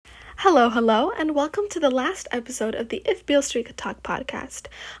Hello, and welcome to the last episode of the If Beale Street Could Talk podcast.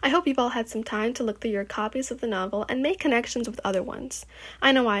 I hope you've all had some time to look through your copies of the novel and make connections with other ones.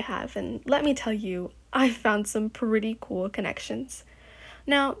 I know I have, and let me tell you, I've found some pretty cool connections.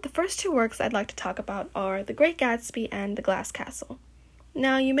 Now, the first two works I'd like to talk about are The Great Gatsby and The Glass Castle.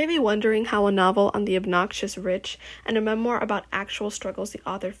 Now, you may be wondering how a novel on the obnoxious rich and a memoir about actual struggles the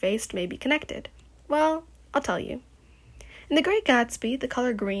author faced may be connected. Well, I'll tell you. In The Great Gatsby, the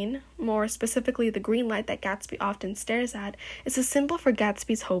color green, more specifically the green light that Gatsby often stares at, is a symbol for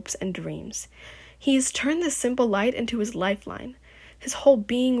Gatsby's hopes and dreams. He's turned this simple light into his lifeline. His whole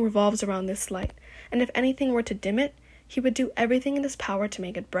being revolves around this light, and if anything were to dim it, he would do everything in his power to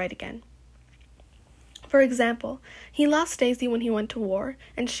make it bright again. For example, he lost Daisy when he went to war,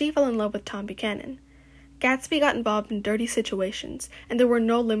 and she fell in love with Tom Buchanan. Gatsby got involved in dirty situations, and there were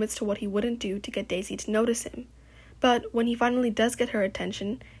no limits to what he wouldn't do to get Daisy to notice him. But when he finally does get her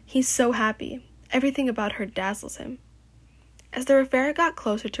attention, he's so happy. Everything about her dazzles him. As their affair got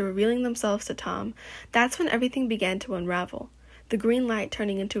closer to revealing themselves to Tom, that's when everything began to unravel, the green light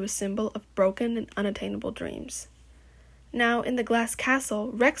turning into a symbol of broken and unattainable dreams. Now, in The Glass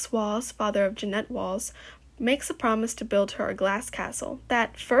Castle, Rex Walls, father of Jeanette Walls, makes a promise to build her a glass castle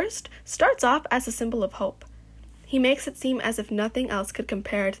that, first, starts off as a symbol of hope. He makes it seem as if nothing else could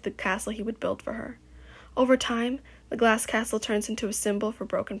compare to the castle he would build for her. Over time, the glass castle turns into a symbol for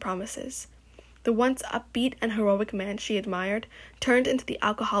broken promises. The once upbeat and heroic man she admired turned into the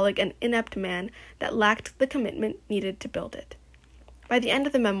alcoholic and inept man that lacked the commitment needed to build it. By the end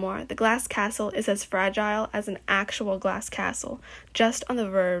of the memoir, the glass castle is as fragile as an actual glass castle, just on the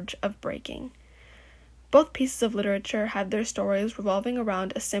verge of breaking. Both pieces of literature have their stories revolving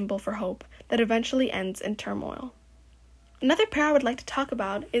around a symbol for hope that eventually ends in turmoil. Another pair I would like to talk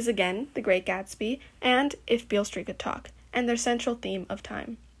about is, again, The Great Gatsby and If Beale Street Could Talk, and their central theme of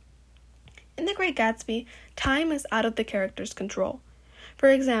time. In The Great Gatsby, time is out of the character's control. For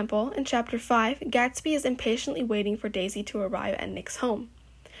example, in Chapter 5, Gatsby is impatiently waiting for Daisy to arrive at Nick's home.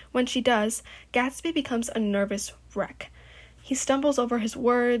 When she does, Gatsby becomes a nervous wreck. He stumbles over his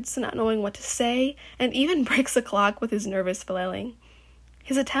words, not knowing what to say, and even breaks a clock with his nervous flailing.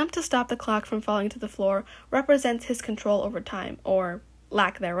 His attempt to stop the clock from falling to the floor represents his control over time, or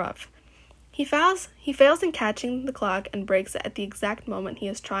lack thereof. He fails in catching the clock and breaks it at the exact moment he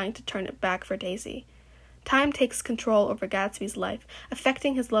is trying to turn it back for Daisy. Time takes control over Gatsby's life,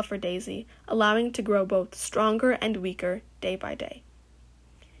 affecting his love for Daisy, allowing it to grow both stronger and weaker day by day.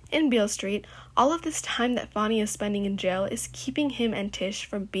 In Beale Street, all of this time that Fonny is spending in jail is keeping him and Tish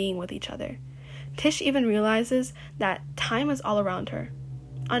from being with each other. Tish even realizes that time is all around her.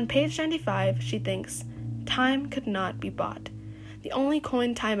 On page 95, she thinks, time could not be bought. The only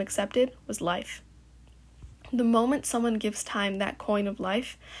coin time accepted was life. The moment someone gives time that coin of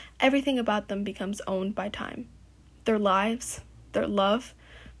life, everything about them becomes owned by time. Their lives, their love,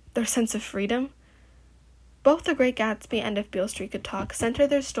 their sense of freedom. Both The Great Gatsby and If Beale Street Could Talk center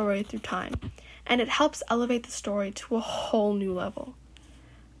their story through time, and it helps elevate the story to a whole new level.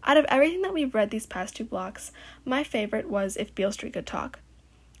 Out of everything that we've read these past two blocks, my favorite was If Beale Street Could Talk.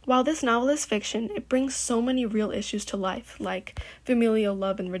 While this novel is fiction, it brings so many real issues to life, like familial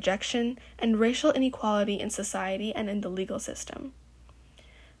love and rejection, and racial inequality in society and in the legal system.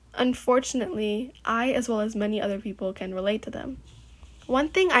 Unfortunately, I, as well as many other people, can relate to them. One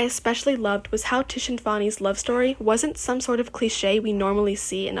thing I especially loved was how Tish and Fonny's love story wasn't some sort of cliche we normally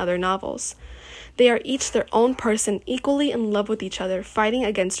see in other novels. They are each their own person, equally in love with each other, fighting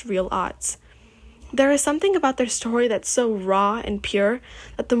against real odds. There is something about their story that's so raw and pure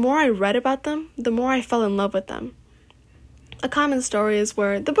that the more I read about them, the more I fell in love with them. A common story is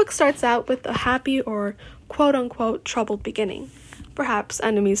where the book starts out with a happy or quote-unquote troubled beginning, perhaps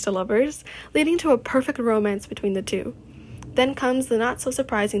enemies to lovers, leading to a perfect romance between the two. Then comes the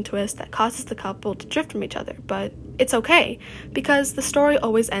not-so-surprising twist that causes the couple to drift from each other, but it's okay, because the story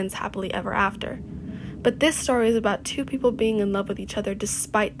always ends happily ever after. But this story is about two people being in love with each other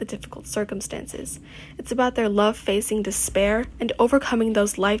despite the difficult circumstances. It's about their love facing despair and overcoming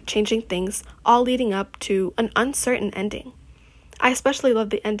those life-changing things, all leading up to an uncertain ending. I especially love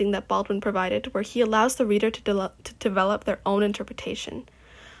the ending that Baldwin provided, where he allows the reader to develop their own interpretation.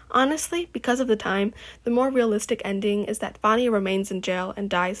 Honestly, because of the time, the more realistic ending is that Fonny remains in jail and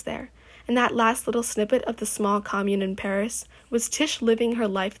dies there. And that last little snippet of the small commune in Paris was Tish living her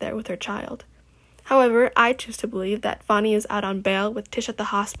life there with her child. However, I choose to believe that Fonny is out on bail with Tish at the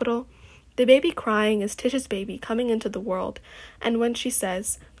hospital. The baby crying is Tish's baby coming into the world, and when she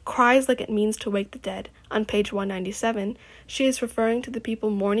says, cries like it means to wake the dead, on page 197, she is referring to the people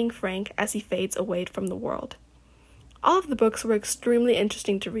mourning Frank as he fades away from the world. All of the books were extremely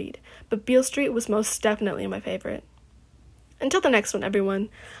interesting to read, but Beale Street was most definitely my favorite. Until the next one, everyone,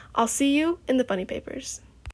 I'll see you in the funny papers.